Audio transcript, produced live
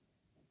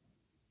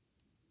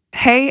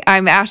Hey,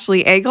 I'm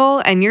Ashley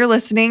Agel, and you're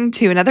listening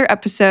to another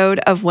episode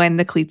of When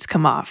the Cleats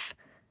Come Off.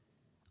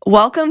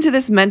 Welcome to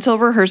this mental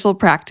rehearsal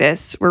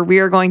practice where we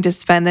are going to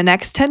spend the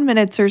next 10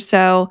 minutes or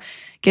so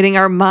getting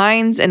our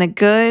minds in a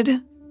good,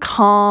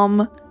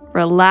 calm,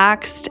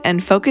 relaxed,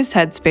 and focused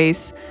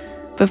headspace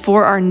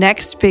before our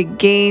next big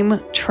game,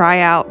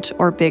 tryout,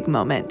 or big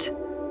moment.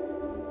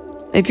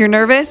 If you're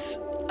nervous,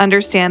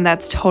 understand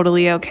that's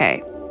totally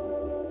okay.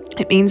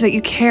 It means that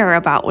you care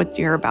about what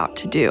you're about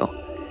to do.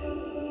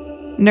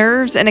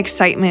 Nerves and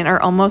excitement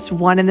are almost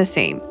one and the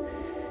same.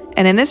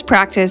 And in this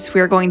practice,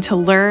 we are going to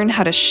learn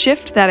how to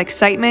shift that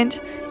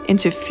excitement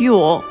into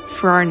fuel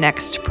for our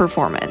next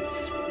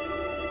performance.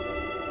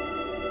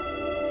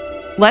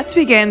 Let's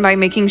begin by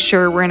making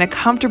sure we're in a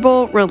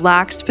comfortable,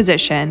 relaxed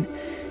position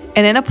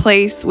and in a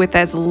place with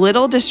as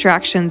little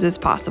distractions as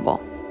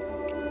possible.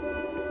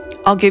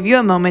 I'll give you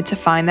a moment to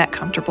find that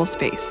comfortable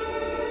space.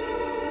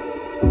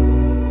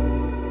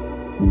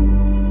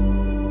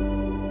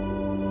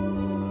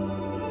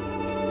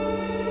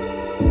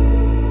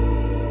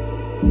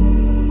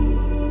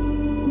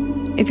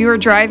 If you are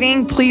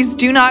driving, please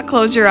do not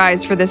close your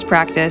eyes for this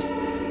practice,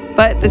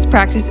 but this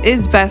practice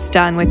is best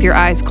done with your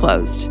eyes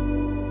closed.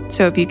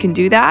 So if you can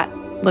do that,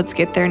 let's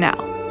get there now.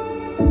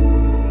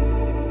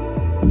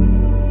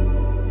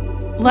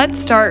 Let's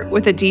start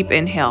with a deep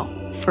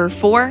inhale for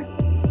 4,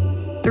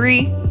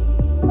 3,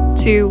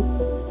 2,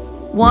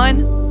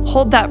 1.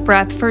 Hold that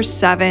breath for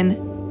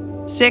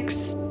 7,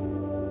 6,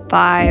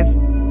 5,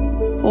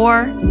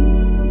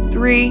 4,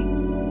 3,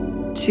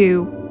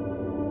 2,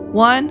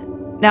 1.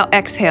 Now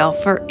exhale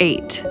for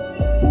 8,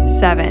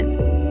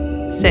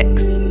 7,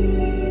 6,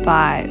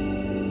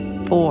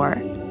 5,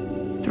 4,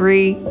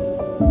 3,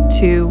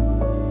 2,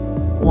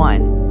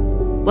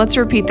 1. Let's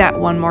repeat that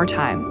one more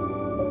time.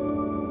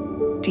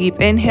 Deep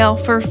inhale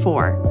for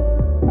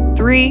 4,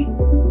 3,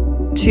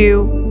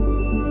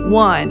 2,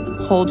 1.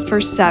 Hold for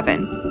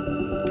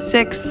 7,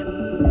 6,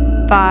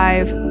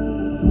 5,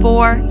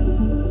 4,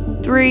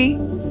 3,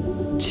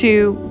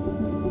 2,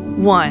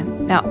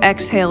 1. Now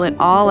exhale it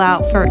all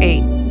out for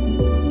 8,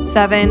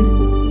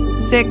 7,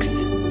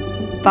 6,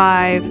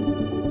 5,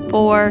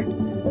 4,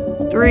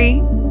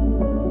 3,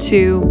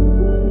 2,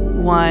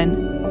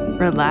 1.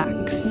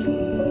 Relax.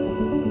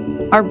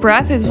 Our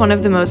breath is one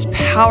of the most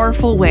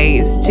powerful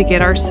ways to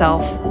get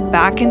ourselves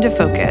back into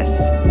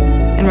focus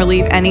and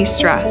relieve any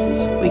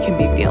stress we can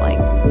be feeling.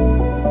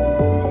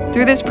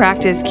 Through this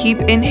practice,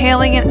 keep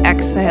inhaling and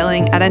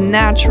exhaling at a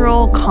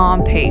natural,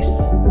 calm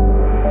pace.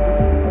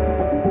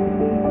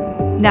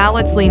 Now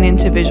let's lean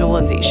into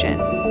visualization.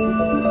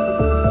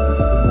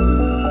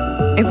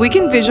 If we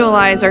can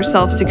visualize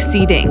ourselves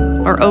succeeding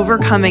or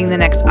overcoming the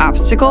next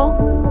obstacle,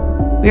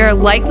 we are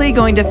likely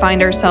going to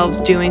find ourselves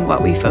doing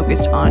what we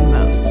focused on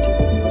most.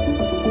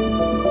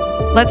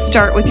 Let's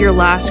start with your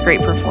last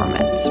great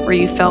performance, where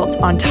you felt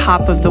on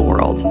top of the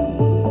world.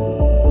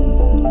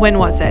 When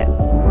was it?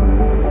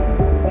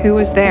 Who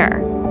was there?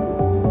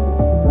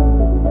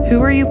 Who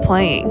were you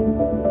playing?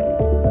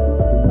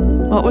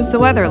 What was the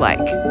weather like?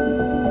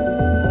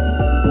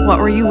 What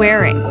were you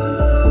wearing?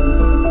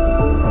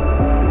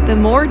 The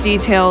more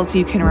details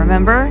you can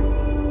remember,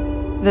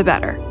 the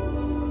better.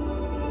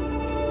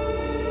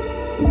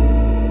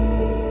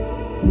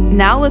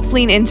 Now let's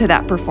lean into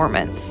that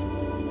performance.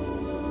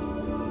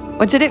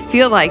 What did it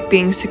feel like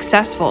being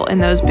successful in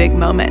those big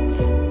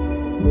moments?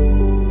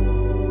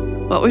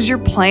 What was your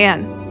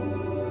plan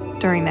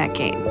during that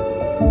game?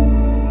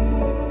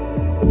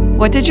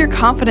 What did your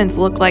confidence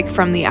look like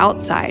from the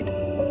outside?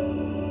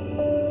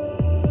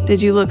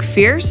 Did you look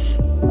fierce?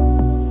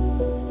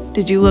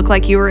 Did you look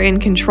like you were in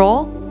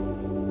control?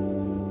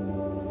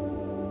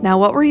 Now,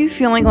 what were you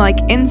feeling like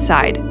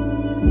inside?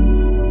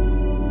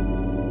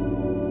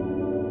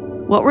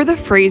 What were the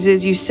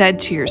phrases you said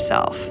to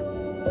yourself?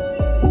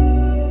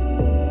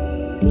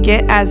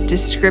 Get as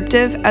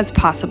descriptive as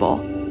possible.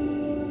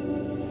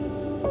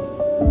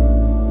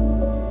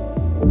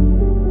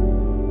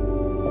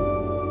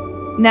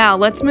 Now,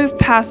 let's move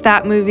past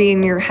that movie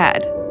in your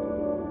head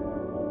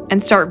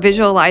and start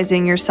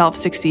visualizing yourself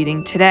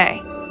succeeding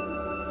today.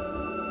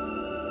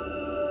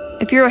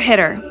 If you're a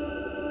hitter,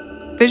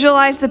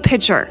 visualize the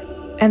pitcher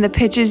and the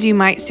pitches you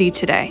might see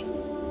today.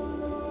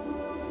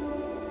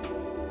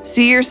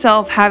 See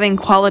yourself having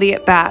quality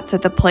at-bats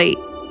at the plate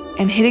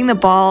and hitting the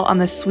ball on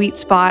the sweet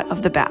spot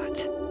of the bat.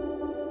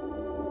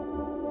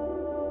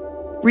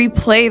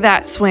 Replay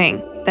that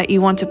swing that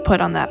you want to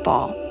put on that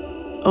ball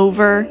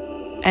over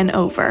and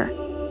over.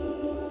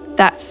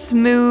 That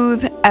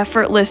smooth,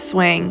 effortless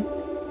swing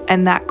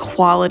and that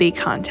quality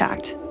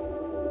contact.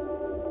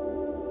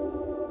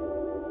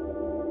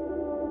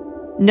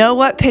 Know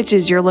what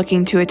pitches you're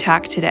looking to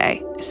attack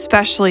today,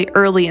 especially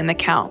early in the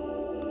count.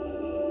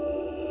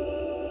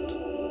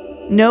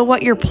 Know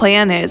what your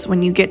plan is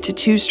when you get to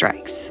 2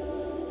 strikes.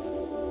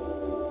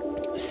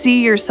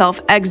 See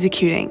yourself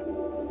executing.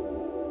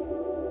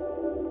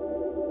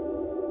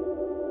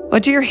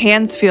 What do your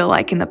hands feel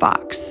like in the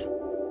box?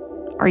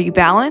 Are you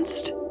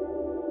balanced?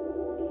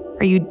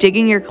 Are you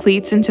digging your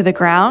cleats into the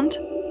ground?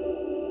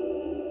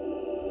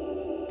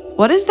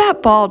 What does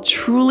that ball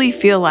truly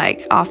feel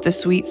like off the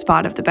sweet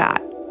spot of the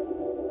bat?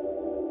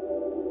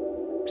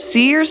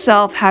 See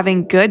yourself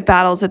having good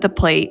battles at the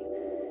plate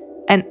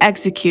and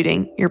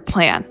executing your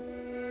plan.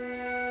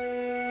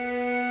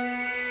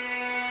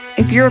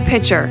 If you're a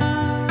pitcher,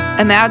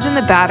 imagine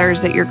the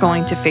batters that you're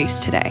going to face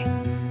today.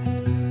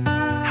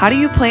 How do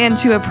you plan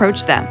to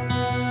approach them?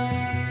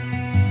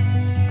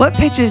 What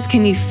pitches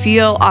can you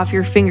feel off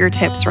your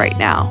fingertips right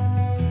now?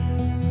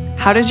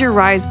 How does your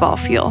rise ball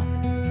feel?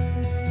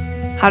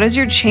 How does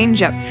your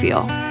changeup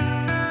feel?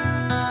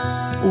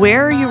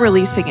 Where are you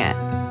releasing it?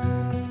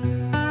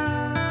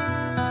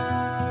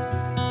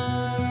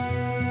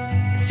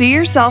 See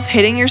yourself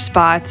hitting your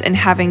spots and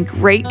having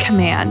great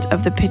command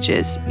of the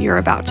pitches you're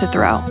about to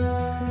throw.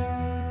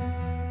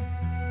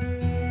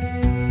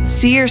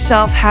 See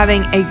yourself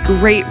having a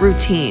great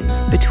routine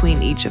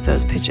between each of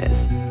those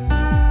pitches.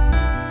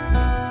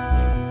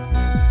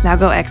 Now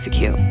go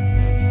execute.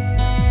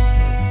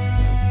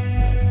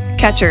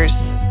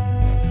 Catchers,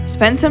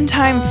 spend some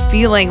time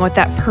feeling what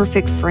that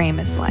perfect frame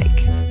is like.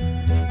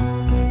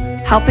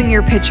 Helping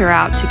your pitcher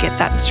out to get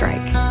that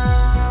strike.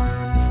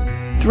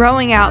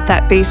 Throwing out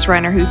that base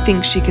runner who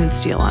thinks she can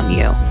steal on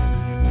you.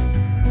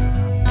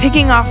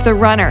 Picking off the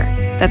runner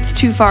that's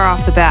too far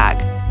off the bag.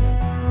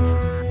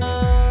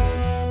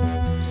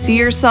 See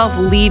yourself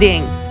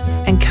leading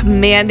and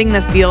commanding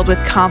the field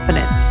with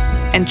confidence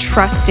and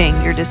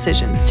trusting your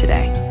decisions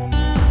today.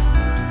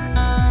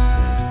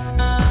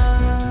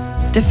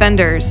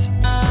 Defenders,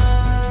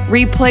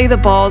 replay the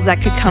balls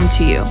that could come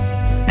to you,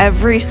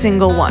 every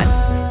single one.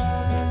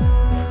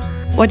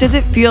 What does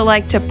it feel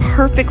like to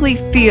perfectly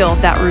field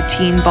that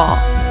routine ball?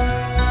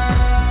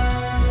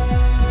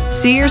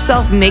 See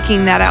yourself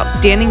making that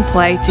outstanding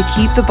play to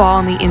keep the ball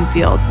in the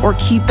infield or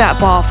keep that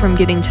ball from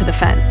getting to the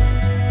fence.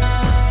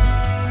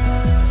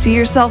 See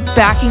yourself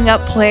backing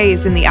up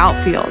plays in the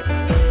outfield.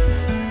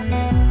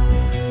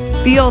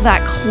 Feel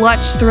that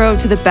clutch throw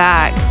to the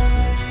bag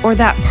or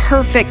that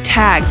perfect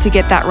tag to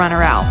get that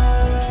runner out.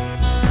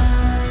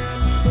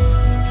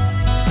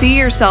 See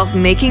yourself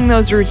making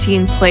those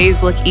routine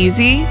plays look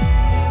easy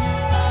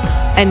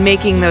and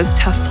making those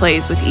tough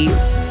plays with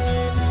ease.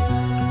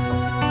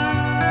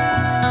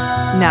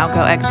 Now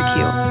go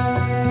execute.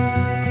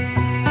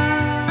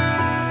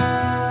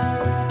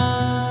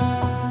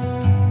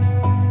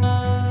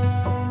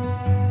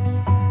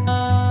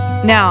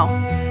 Now,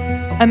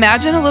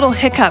 imagine a little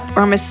hiccup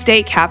or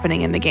mistake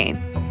happening in the game,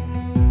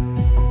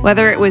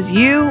 whether it was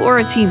you or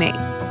a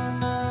teammate.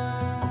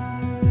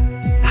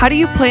 How do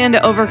you plan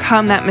to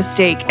overcome that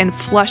mistake and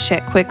flush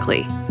it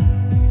quickly?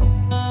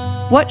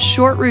 What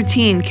short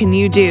routine can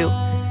you do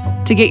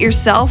to get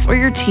yourself or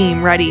your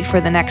team ready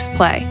for the next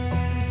play?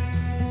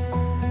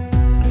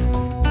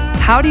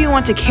 How do you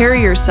want to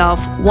carry yourself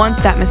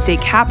once that mistake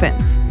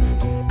happens?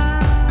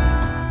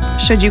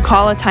 Should you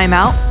call a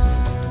timeout?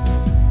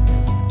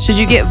 Should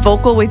you get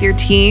vocal with your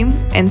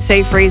team and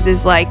say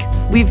phrases like,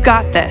 "We've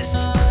got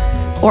this,"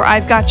 or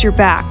 "I've got your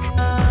back"?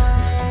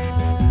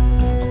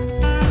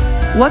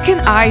 What can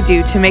I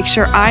do to make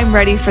sure I'm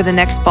ready for the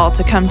next ball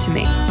to come to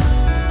me?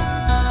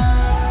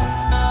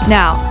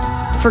 Now,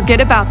 forget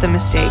about the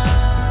mistake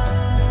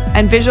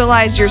and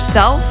visualize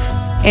yourself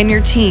and your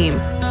team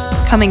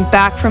coming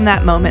back from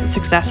that moment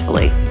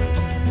successfully.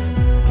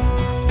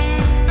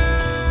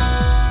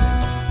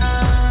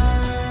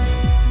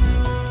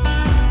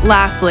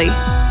 Lastly,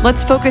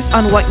 let's focus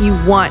on what you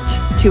want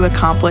to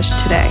accomplish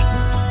today.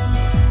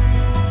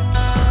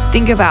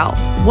 Think about,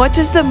 what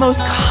does the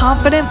most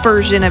confident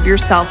version of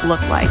yourself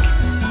look like?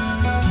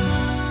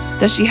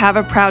 Does she have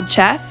a proud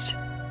chest?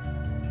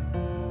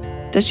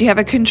 Does she have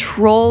a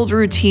controlled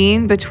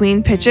routine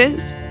between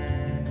pitches?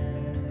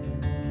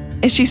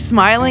 Is she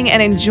smiling and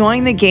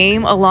enjoying the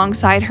game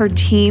alongside her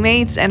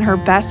teammates and her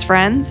best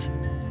friends?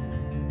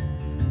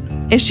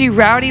 Is she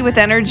rowdy with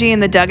energy in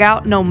the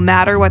dugout no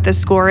matter what the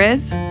score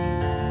is?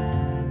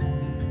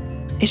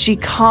 Is she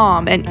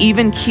calm and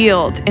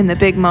even-keeled in the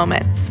big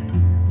moments?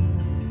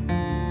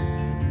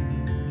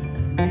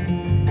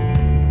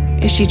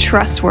 Is she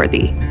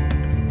trustworthy?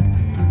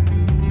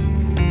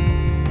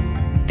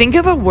 Think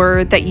of a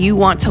word that you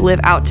want to live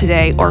out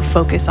today or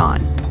focus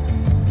on.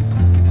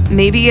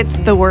 Maybe it's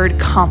the word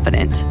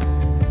confident,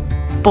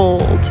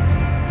 bold,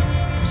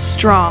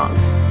 strong,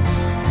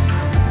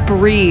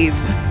 breathe,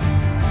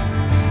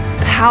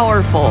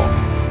 powerful,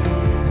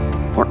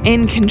 or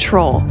in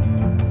control.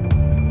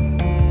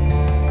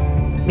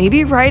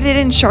 Maybe write it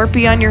in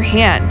Sharpie on your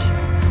hand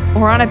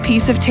or on a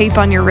piece of tape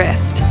on your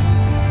wrist,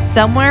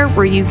 somewhere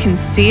where you can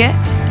see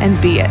it and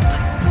be it.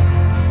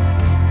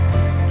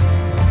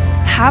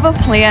 Have a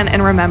plan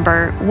and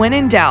remember, when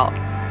in doubt,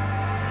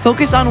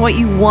 focus on what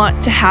you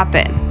want to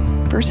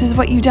happen versus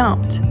what you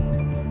don't.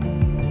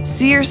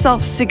 See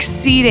yourself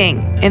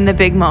succeeding in the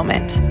big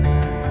moment,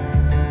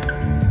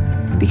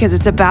 because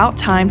it's about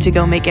time to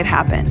go make it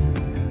happen.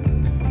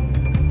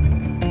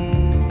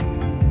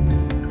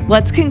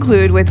 Let's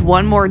conclude with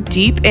one more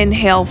deep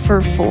inhale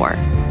for 4.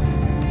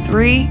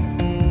 3,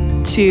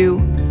 2,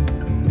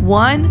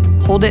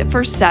 1. Hold it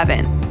for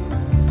 7,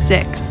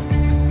 6,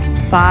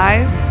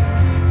 5,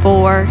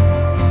 4,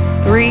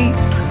 3,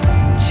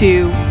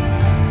 2,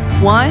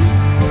 1,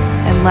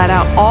 and let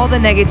out all the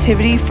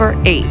negativity for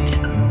 8,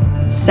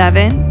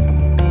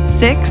 7,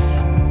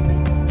 6,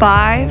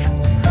 5,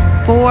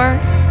 4,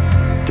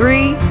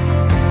 3,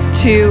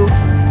 2,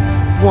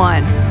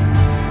 1.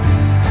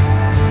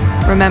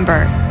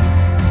 Remember,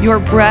 your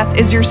breath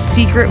is your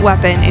secret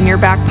weapon in your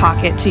back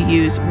pocket to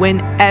use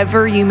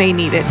whenever you may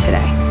need it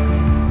today.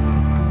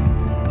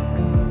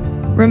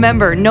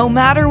 Remember, no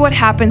matter what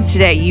happens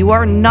today, you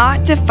are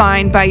not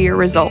defined by your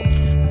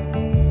results.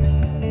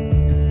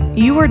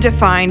 You are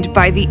defined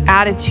by the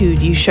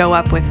attitude you show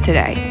up with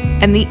today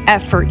and the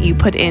effort you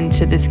put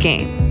into this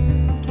game.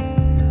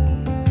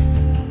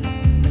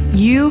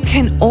 You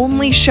can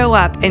only show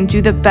up and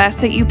do the best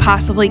that you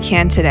possibly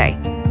can today.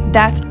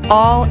 That's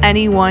all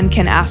anyone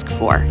can ask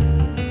for.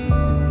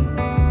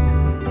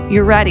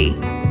 You're ready.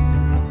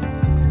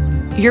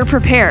 You're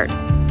prepared.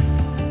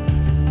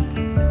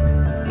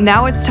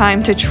 Now it's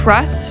time to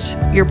trust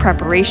your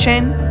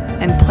preparation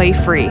and play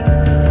free.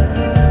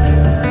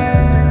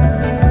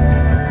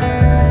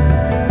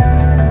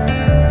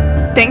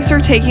 Thanks for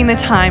taking the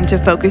time to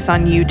focus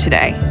on you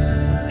today.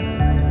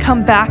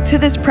 Come back to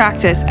this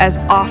practice as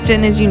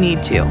often as you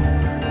need to.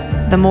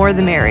 The more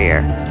the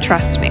merrier,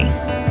 trust me.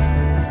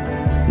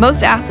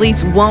 Most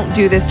athletes won't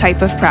do this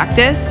type of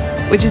practice,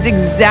 which is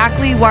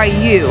exactly why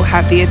you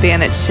have the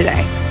advantage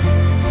today.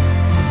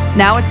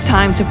 Now it's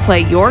time to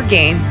play your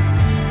game,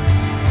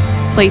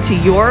 play to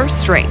your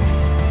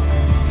strengths,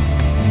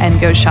 and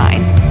go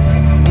shine.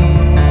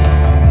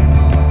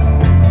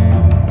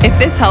 If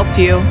this helped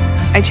you,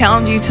 I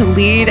challenge you to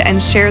lead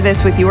and share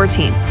this with your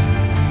team,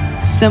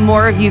 so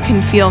more of you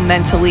can feel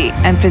mentally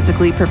and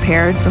physically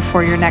prepared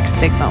before your next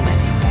big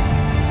moment,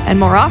 and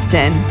more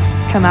often,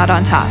 come out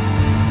on top.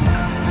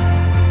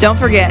 Don't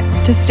forget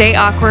to stay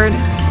awkward,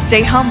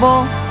 stay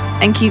humble,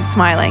 and keep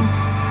smiling.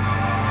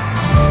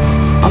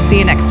 I'll see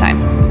you next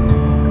time.